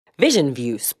Vision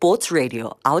View Sports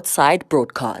Radio outside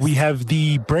broadcast. We have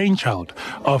the brainchild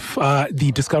of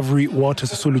the Discovery Water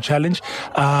Sisulu Challenge.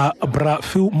 Bra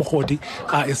Phil Mohodi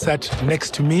is sat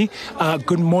next to me.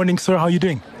 Good morning, sir. How are you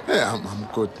doing? Yeah, I'm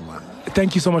good, man.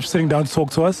 Thank you so much for sitting down to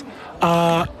talk to us.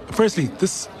 Firstly,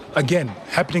 this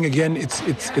happening again.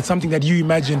 It's something that you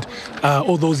imagined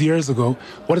all those years ago.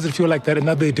 What does it feel like that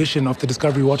another edition of the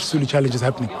Discovery Water Sisulu Challenge is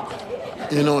happening?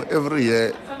 You know, every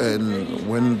year, and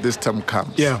when this time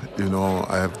comes,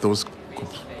 I have those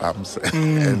arms,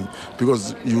 and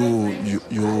because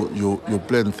you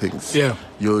plan things. Yeah.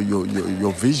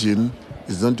 Your vision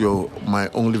is not my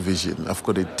only vision. I've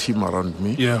got a team around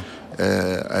me. Yeah.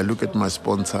 I look at my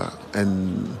sponsor,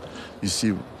 and you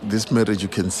see this marriage. You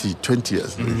can see 20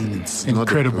 years. It's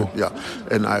incredible.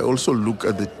 And I also look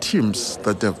at the teams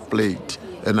that have played.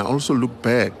 And I also look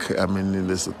back,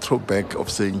 there's a throwback of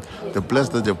saying the players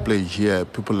that have played here,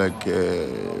 people like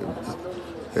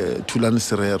Tulani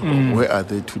Serero, where are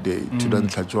they today?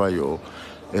 Tulani Tlajwayo,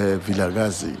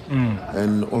 Vilagazi.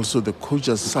 And also the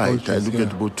coach's side. I look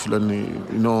at both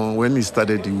Tulani, when he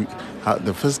started,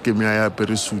 the first game I had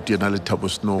Perisuti and Alitabo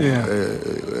Snow,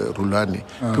 Rulani.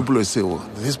 People will say, oh,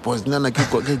 this boy's Nana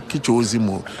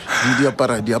Kichozimo,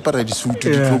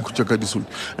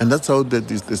 and that's how that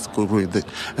is this going.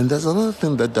 And there's another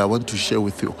thing that I want to share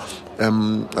with you.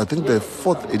 I think the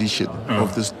 4th edition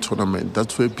of this tournament,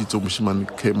 that's where Peter Mushiman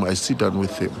came. I sit down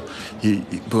with him.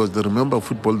 Because I remember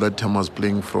football that time was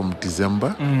playing from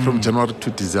December, from January to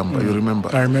December. You remember?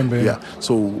 I remember. Yeah.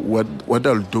 So what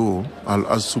I'll do, I'll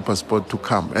ask Supersport to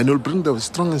come, and he'll bring the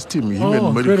strongest team, him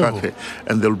and Marikake,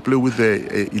 and they'll play with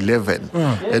the 11.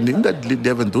 And in that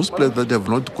 11, those players that have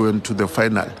not gone to the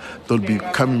final, they'll be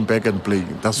coming back and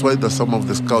playing. That's why some of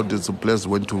the scouts and players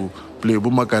went to play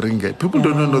Bumakaringe. People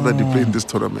don't know that they play in this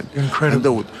tournament.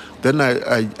 Incredible. And then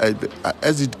I,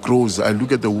 as it grows, I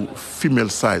look at the female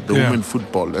side, the women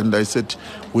football, and I said,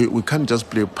 we can't just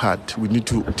play a part. We need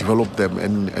to develop them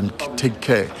and take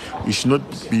care. It should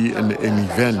not be an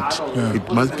event.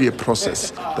 It must be a process.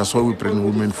 That's why we bring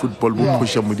women football.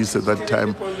 Kusha Mudis at that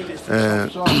time.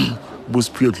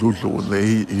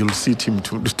 You'll see him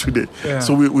today.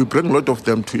 So we bring a lot of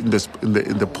them in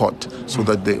the pot so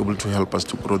that they're able to help us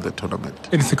to grow the tournament.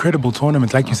 It's a credible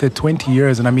tournament, like you said, 20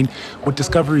 years. And what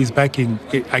Discovery is backing,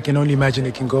 I can only imagine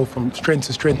it can go from strength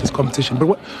to strength, this competition.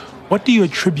 But what do you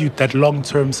attribute that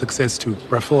long-term success to,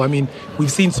 Rafal?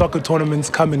 We've seen soccer tournaments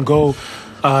come and go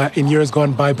in years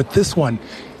gone by, but this one,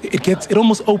 it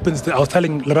almost opens I was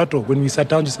telling Lerato when we sat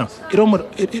down just now,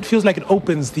 it feels like it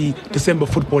opens the December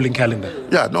footballing calendar.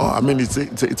 Yeah, no,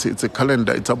 it's a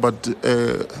calendar. It's about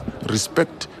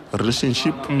respect,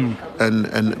 relationship,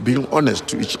 and being honest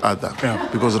to each other.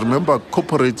 Because remember,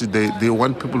 corporates, they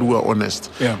want people who are honest.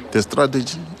 The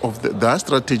strategy their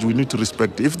strategy we need to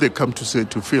respect. If they come to say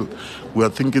to Phil, we are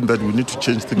thinking that we need to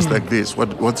change things like this.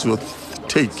 What's your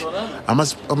take? I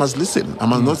must listen. I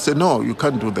must not say no. You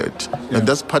can't do that. And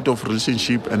that's part of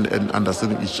relationship and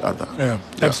understanding each other.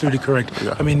 Absolutely correct.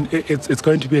 It's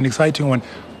going to be an exciting one.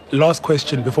 Last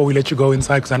question before we let you go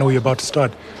inside, because I know you're about to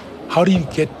start. How do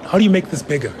you make this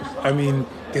bigger?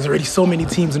 There's already so many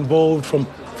teams involved from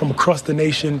across the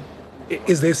nation.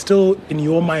 Is there still, in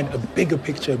your mind, a bigger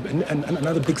picture and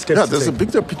another big step? Yeah, there's a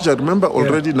bigger picture. Remember,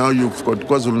 already now you've got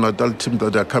KwaZulu-Natal team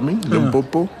that are coming,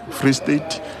 Limpopo, Free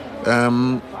State.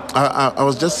 I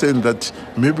was just saying that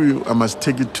maybe I must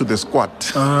take it to the squad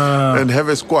and have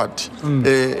a squad.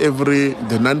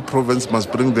 The 9 province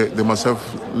must bring they must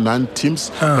have 9 teams,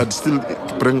 but still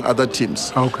bring other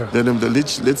teams. Okay. Then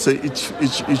let's say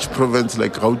each province,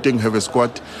 like Gauteng, have a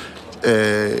squad.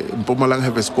 Mpumalanga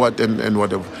have a squad and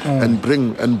whatever,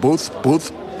 and both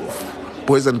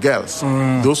boys and girls,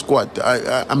 those squad.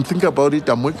 I'm thinking about it.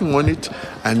 I'm working on it,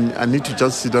 and I need to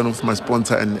just sit down with my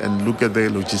sponsor and look at the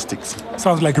logistics.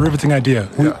 Sounds like a riveting idea.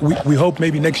 We hope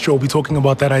maybe next year we'll be talking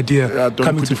about that idea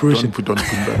coming to fruition. Don't put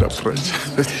that up, French.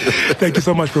 Thank you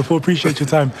so much, Bro. Appreciate your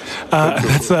time.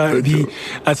 That's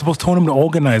I suppose, tournament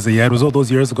organizer. It was all those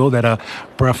years ago that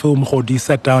Brafil Mkhodi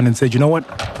sat down and said, you know what,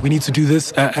 we need to do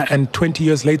this. And 20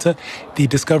 years later, the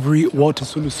Discovery Water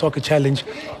Sisulu Soccer Challenge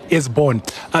is born.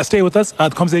 Stay with us. The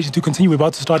conversation to continue. We're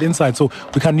about to start inside, so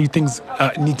we kind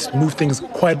of need to move things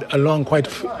quite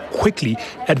quickly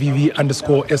at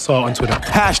VV_SR on Twitter.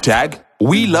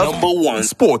 #We love #1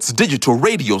 sports digital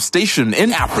radio station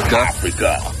in Africa.